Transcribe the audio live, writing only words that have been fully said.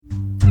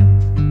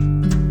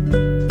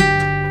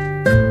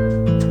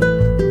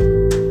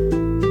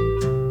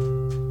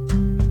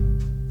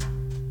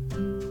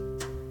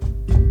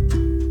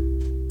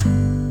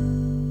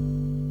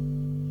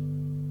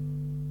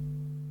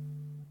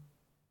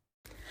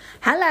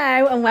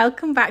Hello and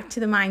welcome back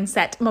to the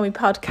Mindset Mummy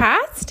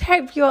podcast.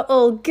 Hope you're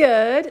all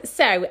good.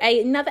 So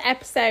another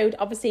episode,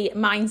 obviously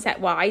mindset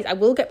wise. I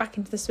will get back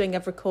into the swing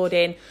of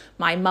recording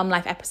my mum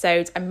life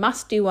episodes. I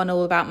must do one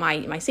all about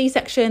my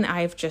C-section.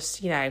 I've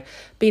just,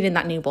 been in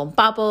that newborn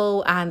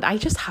bubble and I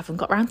just haven't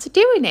got around to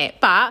doing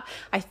it. But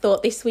I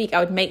thought this week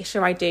I would make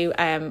sure I do,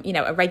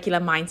 a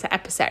regular mindset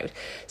episode.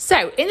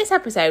 So in this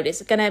episode,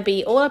 it's going to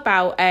be all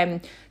about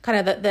kind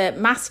of the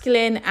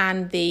masculine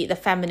and the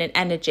feminine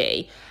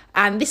energy.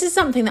 And this is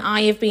something that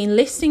I have been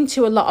listening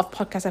to a lot of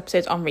podcast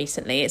episodes on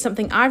recently. It's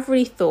something I've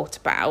really thought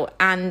about,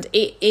 and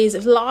it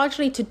is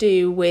largely to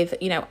do with,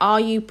 are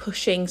you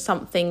pushing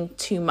something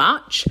too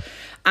much?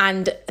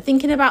 And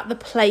thinking about the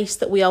place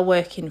that we are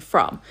working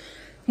from.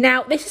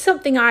 Now, this is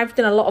something I've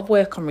done a lot of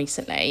work on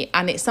recently,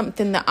 and it's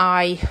something that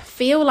I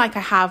feel like I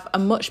have a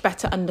much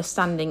better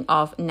understanding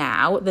of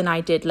now than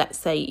I did, let's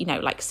say,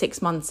 like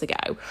 6 months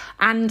ago.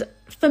 And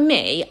for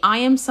me, I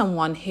am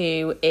someone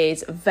who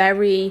is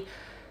very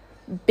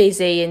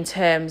busy in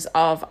terms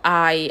of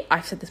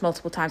I've said this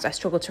multiple times, I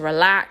struggle to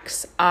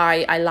relax.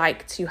 I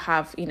like to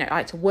have, I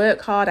like to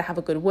work hard. I have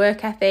a good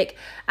work ethic.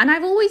 And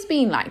I've always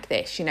been like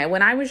this.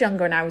 When I was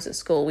younger and I was at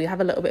school, we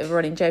have a little bit of a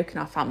running joke in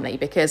our family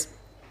because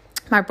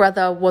my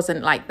brother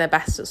wasn't like the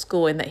best at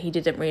school in that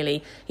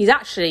he's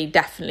actually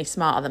definitely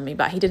smarter than me,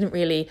 but he didn't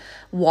really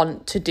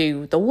want to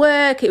do the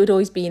work. It would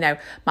always be, my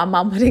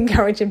mum would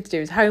encourage him to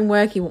do his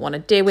homework. He wouldn't want to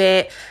do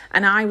it.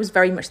 And I was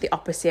very much the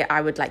opposite.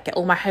 I would get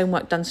all my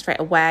homework done straight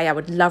away. I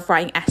would love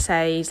writing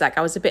essays. I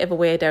was a bit of a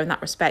weirdo in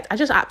that respect. I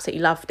just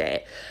absolutely loved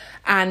it.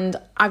 And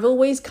I've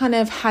always kind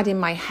of had in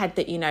my head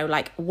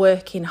that,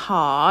 working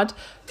hard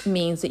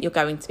means that you're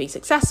going to be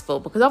successful.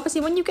 Because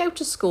obviously when you go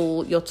to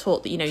school, you're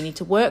taught that, you need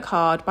to work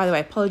hard. By the way,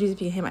 apologies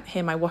if you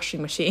hear my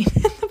washing machine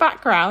in the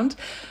background.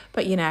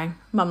 But,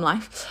 mum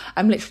life.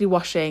 I'm literally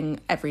washing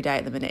every day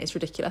at the minute. It's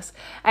ridiculous.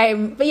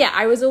 But yeah,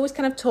 I was always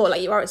kind of taught,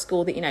 like you are at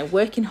school, that,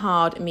 working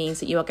hard means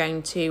that you are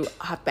going to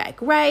have better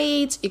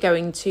grades. You're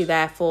going to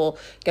therefore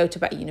go to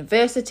a better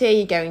university.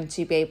 You're going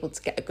to be able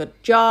to get a good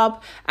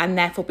job and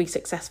therefore be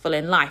successful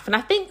in life. And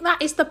I think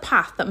that is the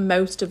path that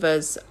most of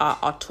us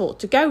are taught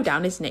to go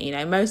down, isn't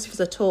it? Most of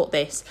us are taught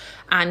this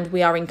and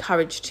we are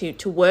encouraged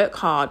to work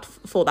hard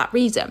for that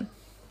reason.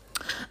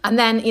 And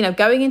then,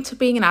 going into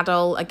being an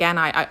adult, again,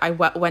 I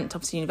went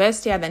to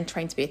university. I then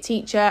trained to be a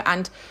teacher.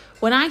 And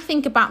when I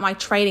think about my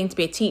training to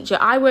be a teacher,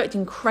 I worked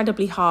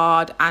incredibly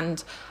hard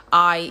and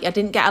I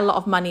didn't get a lot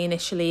of money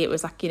initially. It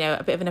was a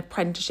bit of an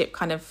apprenticeship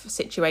kind of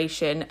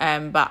situation,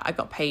 but I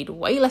got paid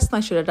way less than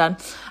I should have done.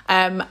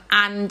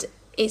 And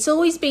it's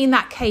always been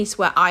that case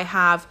where I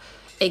have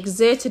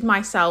exerted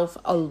myself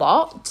a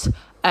lot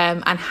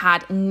and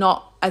had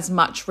not as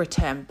much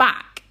return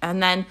back.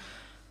 And then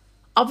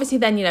obviously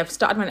then,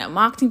 started my network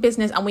marketing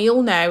business, and we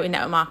all know in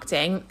network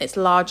marketing, it's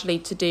largely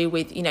to do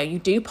with, you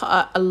do put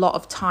a lot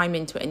of time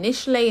into it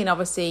initially. And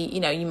obviously,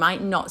 you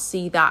might not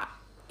see that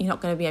you're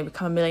not going to be able to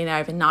become a millionaire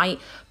overnight,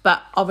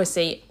 but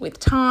obviously with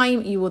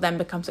time, you will then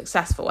become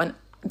successful. And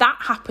that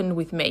happened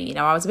with me.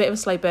 I was a bit of a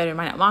slow burner in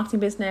my network marketing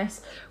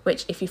business,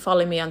 which if you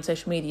follow me on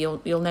social media,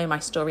 you'll know my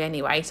story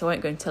anyway, so I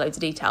won't go into loads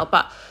of detail.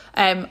 But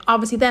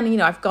obviously then,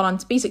 I've gone on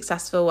to be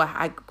successful.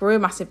 I grew a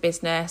massive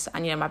business,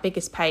 and, my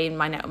biggest pay in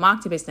my network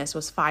marketing business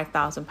was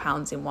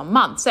 £5,000 in 1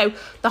 month. So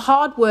the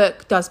hard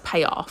work does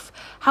pay off.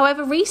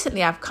 However,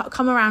 recently I've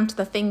come around to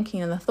the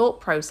thinking and the thought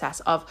process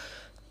of,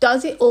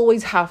 does it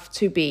always have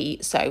to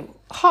be so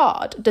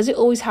hard? Does it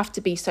always have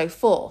to be so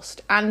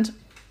forced? And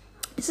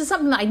this is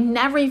something that I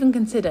never even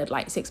considered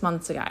 6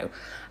 months ago.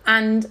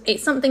 And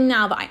it's something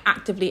now that I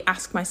actively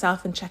ask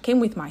myself and check in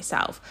with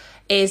myself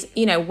is,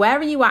 where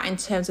are you at in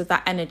terms of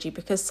that energy?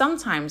 Because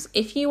sometimes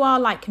if you are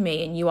like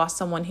me and you are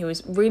someone who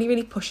is really,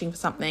 really pushing for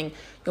something,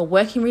 you're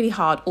working really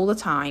hard all the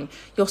time,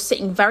 you're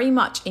sitting very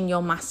much in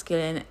your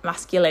masculine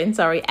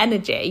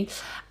energy.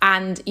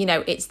 And,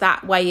 it's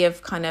that way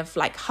of kind of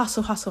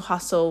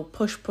hustle,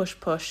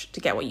 push to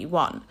get what you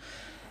want.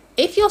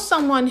 If you're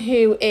someone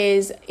who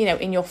is,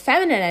 in your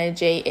feminine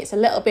energy, it's a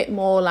little bit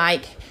more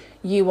like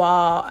you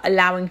are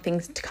allowing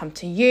things to come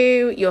to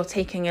you, you're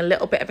taking a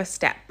little bit of a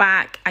step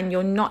back, and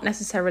you're not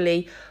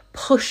necessarily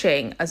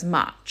pushing as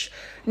much.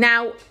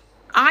 Now,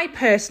 I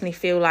personally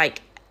feel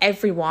like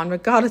everyone,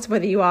 regardless of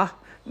whether you are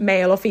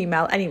male or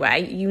female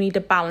anyway, you need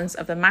a balance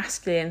of the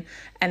masculine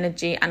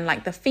energy and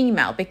the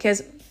female,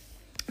 because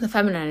the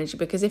feminine energy,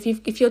 because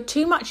if you're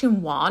too much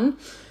in one,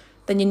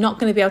 then you're not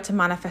going to be able to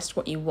manifest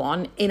what you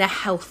want in a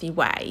healthy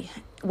way,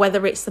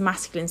 whether it's the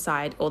masculine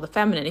side or the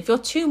feminine. If you're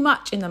too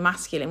much in the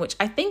masculine, which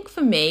I think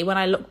for me, when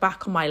I look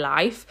back on my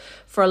life,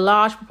 for a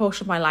large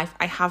proportion of my life,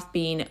 I have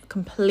been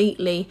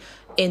completely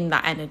in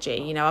that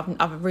energy.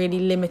 I've really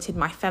limited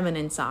my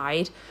feminine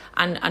side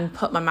and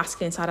put my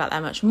masculine side out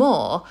there much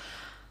more.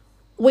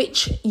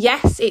 Which,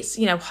 yes, it's,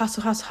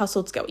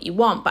 hustle to get what you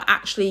want, but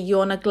actually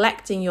you're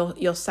neglecting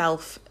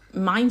yourself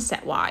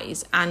mindset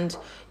wise, and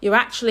you're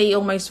actually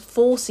almost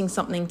forcing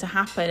something to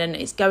happen, and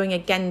it's going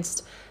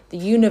against the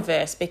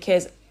universe,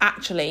 because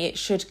actually it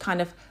should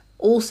kind of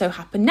also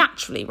happen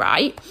naturally,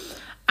 right?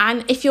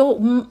 And if you're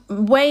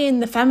way in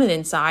the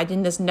feminine side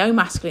and there's no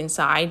masculine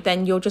side,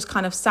 then you're just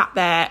kind of sat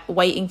there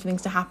waiting for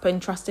things to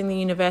happen, trusting the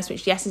universe,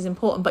 which yes is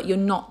important, but you're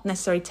not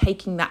necessarily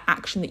taking that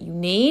action that you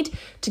need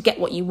to get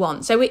what you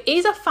want. So it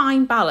is a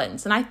fine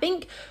balance. And I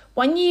think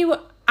when you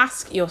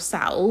ask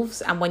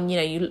yourselves and when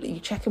you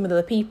check in with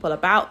other people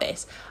about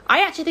this, I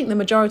actually think the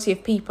majority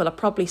of people are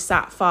probably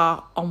sat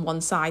far on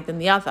one side than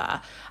the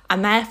other,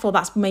 and therefore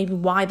that's maybe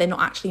why they're not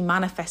actually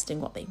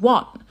manifesting what they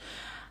want.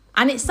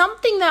 And it's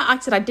something that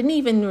I didn't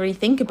even really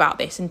think about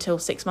this until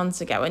 6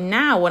 months ago. And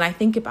now when I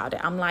think about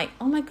it, I'm like,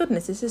 oh my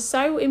goodness, this is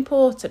so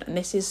important. And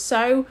this is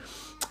so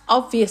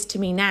obvious to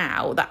me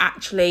now that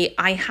actually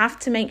I have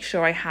to make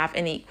sure I have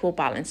an equal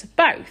balance of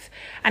both.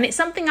 And it's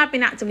something I've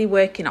been actively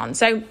working on.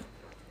 So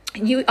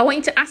I want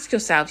you to ask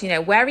yourselves,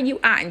 where are you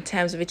at in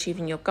terms of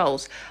achieving your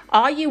goals?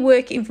 Are you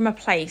working from a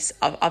place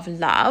of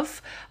love,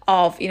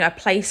 of, a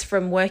place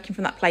from working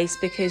from that place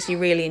because you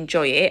really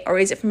enjoy it? Or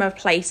is it from a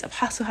place of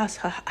hustle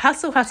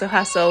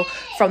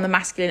from the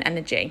masculine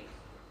energy?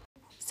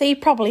 So you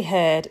probably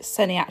heard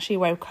Sonny actually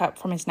woke up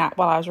from his nap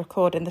while I was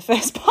recording the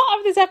first part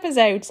of this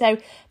episode. So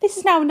this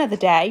is now another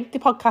day. The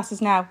podcast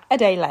is now a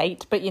day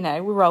late, but we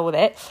roll with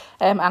it.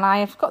 And I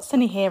have got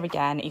Sonny here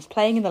again. He's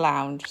playing in the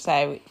lounge.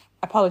 So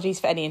apologies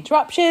for any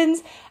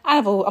interruptions.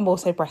 And I'm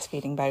also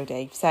breastfeeding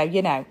Bodhi. So,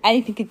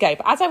 anything could go.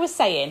 But as I was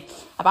saying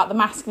about the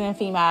masculine and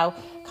female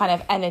kind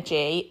of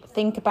energy,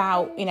 think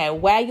about,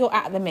 where you're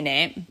at the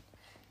minute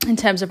in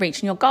terms of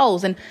reaching your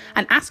goals, and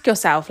ask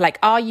yourself,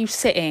 are you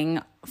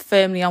sitting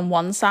firmly on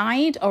one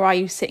side or are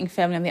you sitting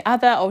firmly on the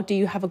other, or do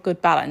you have a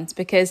good balance?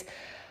 Because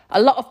a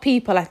lot of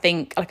people, I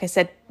think, like I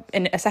said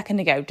a second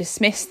ago,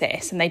 dismiss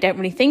this and they don't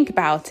really think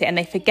about it, and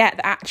they forget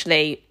that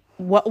actually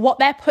what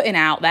they're putting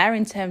out there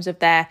in terms of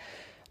their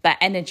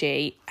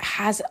energy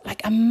has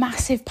a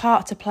massive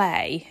part to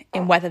play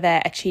in whether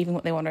they're achieving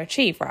what they want to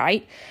achieve,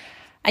 right?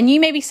 And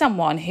you may be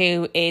someone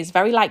who is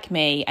very like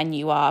me, and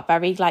you are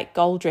very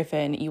goal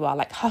driven. You are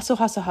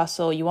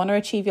hustle. You want to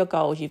achieve your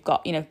goals. You've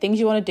got, things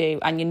you want to do,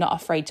 and you're not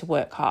afraid to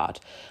work hard.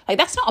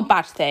 That's not a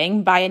bad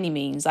thing by any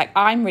means.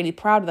 I'm really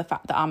proud of the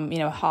fact that I'm,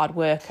 a hard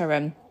worker,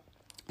 and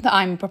that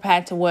I'm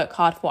prepared to work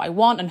hard for what I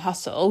want and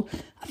hustle.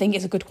 I think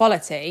it's a good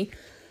quality.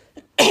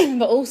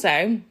 But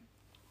also,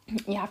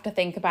 you have to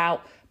think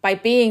about, by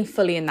being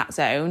fully in that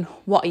zone,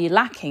 what are you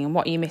lacking and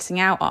what are you missing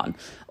out on?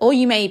 Or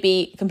you may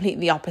be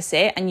completely the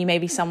opposite, and you may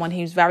be someone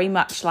who's very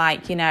much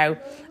I'm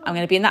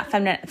going to be in that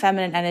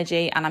feminine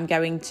energy, and I'm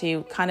going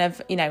to kind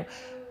of,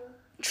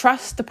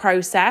 trust the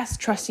process,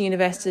 trust the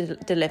universe to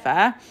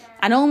deliver,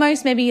 and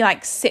almost maybe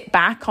sit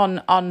back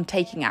on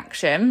taking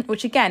action,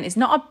 which again is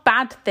not a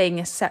bad thing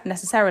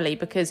necessarily,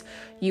 because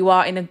you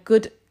are in a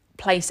good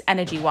place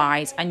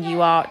energy-wise and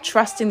you are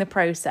trusting the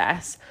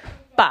process,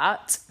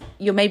 but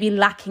you're maybe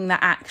lacking that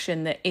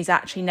action that is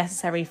actually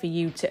necessary for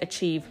you to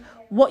achieve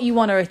what you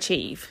want to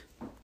achieve.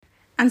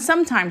 And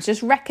sometimes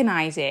just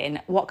recognising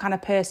what kind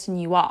of person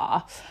you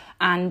are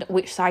and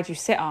which side you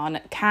sit on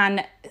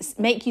can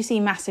make you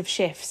see massive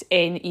shifts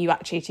in you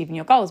actually achieving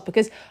your goals,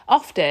 because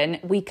often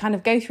we kind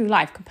of go through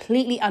life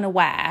completely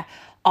unaware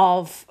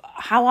of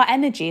how our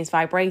energy is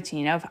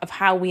vibrating, of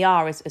how we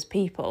are as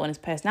people and as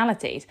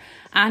personalities.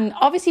 And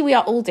obviously we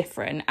are all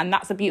different, and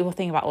that's the beautiful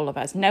thing about all of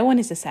us. No one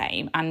is the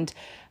same, and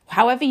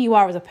however you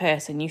are as a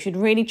person, you should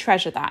really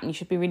treasure that, and you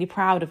should be really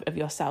proud of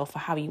yourself for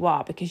how you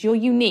are, because you're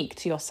unique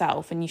to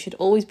yourself, and you should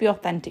always be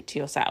authentic to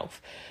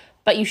yourself.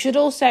 But you should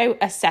also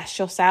assess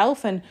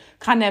yourself and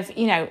kind of,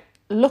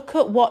 look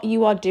at what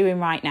you are doing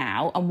right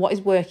now and what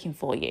is working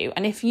for you.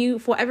 And if you,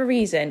 for whatever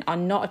reason, are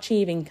not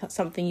achieving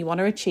something you want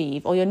to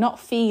achieve, or you're not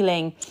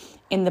feeling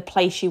in the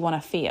place you want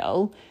to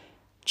feel,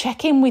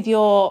 check in with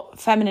your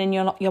feminine,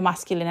 your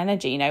masculine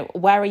energy.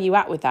 Where are you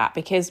at with that?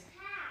 Because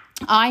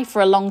I,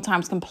 for a long time,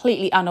 was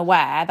completely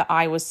unaware that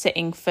I was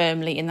sitting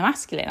firmly in the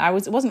masculine. I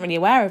wasn't really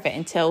aware of it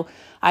until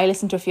I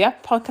listened to a few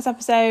podcast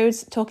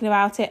episodes talking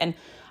about it, and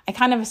I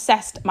kind of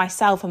assessed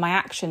myself and my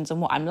actions and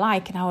what I'm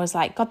like, and I was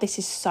like, God, this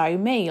is so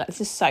me.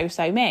 This is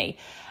so me.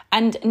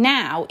 And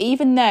now,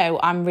 even though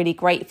I'm really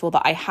grateful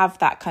that I have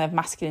that kind of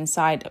masculine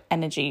side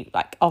energy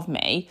of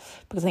me,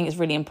 because I think it's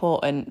really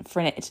important for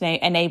it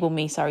to enable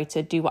me,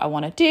 to do what I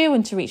want to do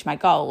and to reach my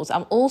goals,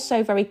 I'm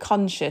also very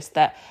conscious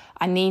that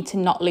I need to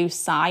not lose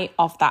sight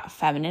of that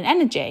feminine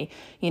energy,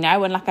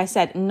 and like I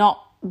said,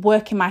 not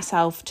working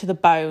myself to the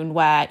bone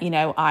where,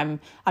 I'm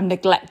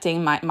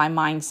neglecting my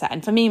mindset.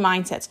 And for me,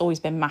 mindset's always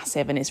been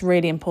massive, and it's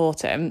really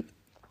important.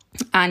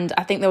 And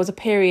I think there was a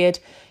period,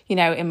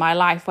 in my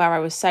life where I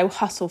was so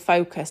hustle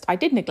focused, I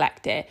did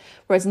neglect it.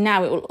 Whereas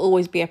now it will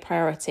always be a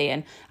priority.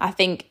 And I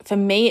think for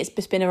me, it's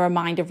just been a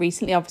reminder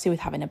recently, obviously with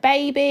having a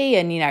baby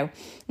and,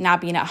 now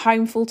being at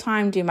home full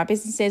time, doing my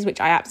businesses,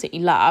 which I absolutely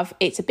love.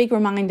 It's a big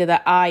reminder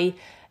that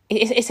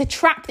it's a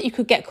trap that you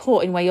could get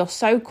caught in, where you're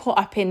so caught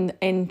up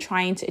in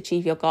trying to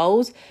achieve your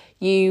goals.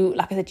 You,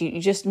 like I said,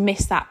 you just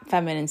miss that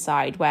feminine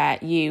side where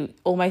you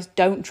almost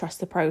don't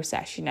trust the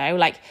process,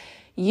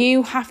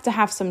 you have to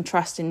have some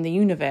trust in the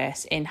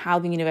universe, in how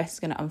the universe is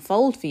going to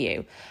unfold for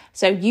you.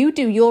 So you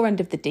do your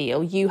end of the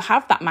deal. You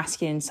have that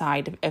masculine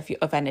side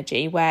of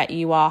energy where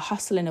you are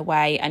hustling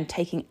away and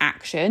taking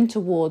action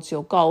towards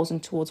your goals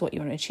and towards what you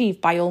want to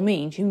achieve. By all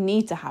means, you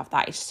need to have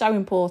that. It's so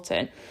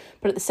important.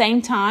 But at the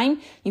same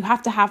time, you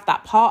have to have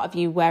that part of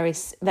you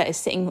that is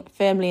sitting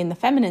firmly in the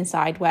feminine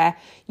side where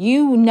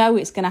you know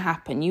it's going to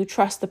happen. You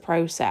trust the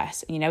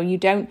process. You know,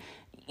 you're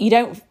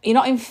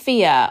not in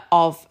fear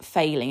of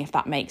failing, if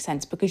that makes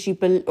sense, because you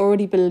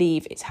already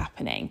believe it's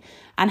happening.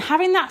 And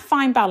having that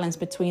fine balance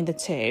between the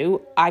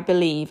two, I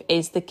believe,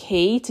 is the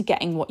key to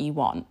getting what you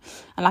want.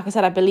 And like I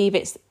said, I believe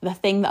it's the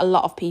thing that a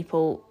lot of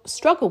people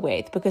struggle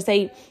with because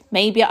they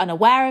maybe are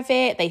unaware of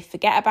it, they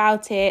forget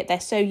about it,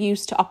 they're so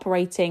used to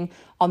operating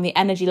on the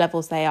energy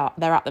levels they're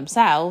at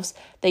themselves,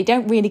 they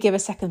don't really give a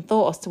second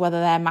thought as to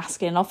whether they're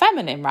masculine or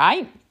feminine,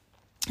 right?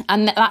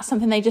 And that's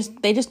something they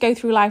just go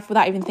through life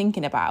without even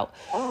thinking about.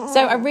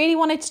 So I really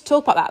wanted to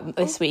talk about that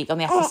this week on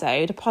the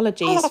episode.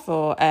 Apologies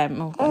for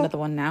another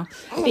one now,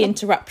 the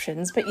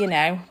interruptions, but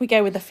we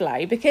go with the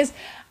flow because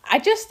I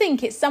just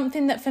think it's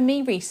something that for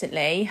me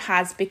recently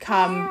has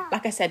become,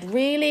 like I said,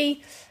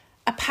 really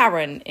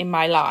apparent in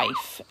my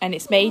life, and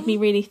it's made me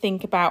really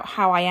think about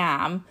how I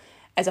am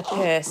as a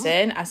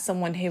person, as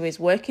someone who is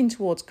working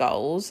towards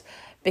goals.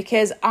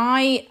 Because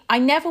I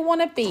never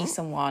want to be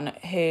someone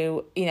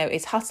who,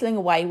 is hustling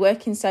away,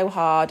 working so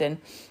hard and,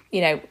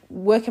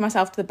 working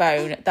myself to the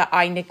bone that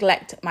I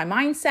neglect my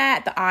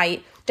mindset, that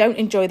I don't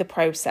enjoy the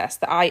process,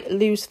 that I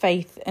lose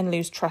faith and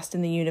lose trust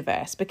in the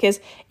universe. Because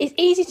it's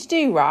easy to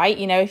do, right?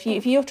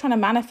 If you're trying to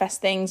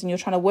manifest things and you're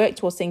trying to work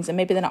towards things and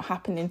maybe they're not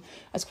happening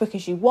as quick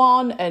as you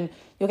want and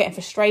you're getting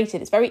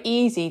frustrated, it's very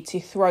easy to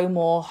throw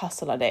more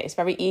hustle at it. It's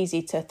very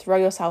easy to throw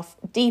yourself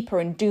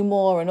deeper and do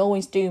more and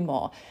always do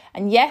more.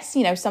 And yes,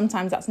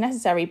 sometimes that's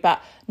necessary,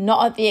 but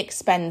not at the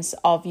expense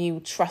of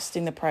you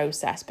trusting the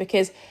process.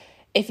 Because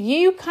if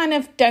you kind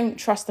of don't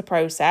trust the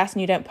process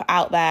and you don't put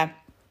out there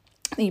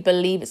that you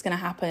believe it's going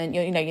to happen and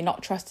you're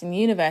not trusting the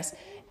universe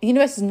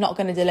is not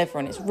going to deliver,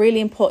 and it's really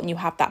important you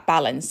have that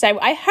balance. So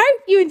I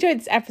hope you enjoyed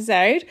this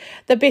episode,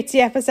 the bitty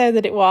episode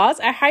that it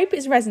was. I hope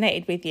it's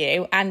resonated with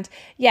you. And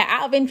yeah,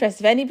 out of interest,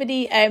 if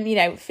anybody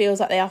feels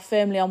like they are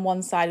firmly on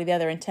one side or the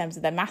other in terms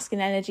of their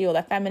masculine energy or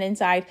their feminine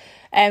side,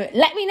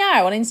 let me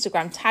know on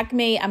Instagram. Tag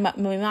me and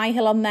Mummy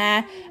Myhill on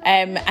there,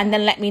 and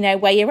then let me know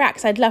where you're at,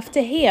 because I'd love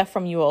to hear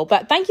from you all.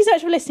 But thank you so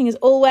much for listening as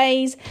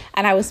always,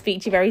 and I will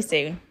speak to you very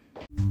soon.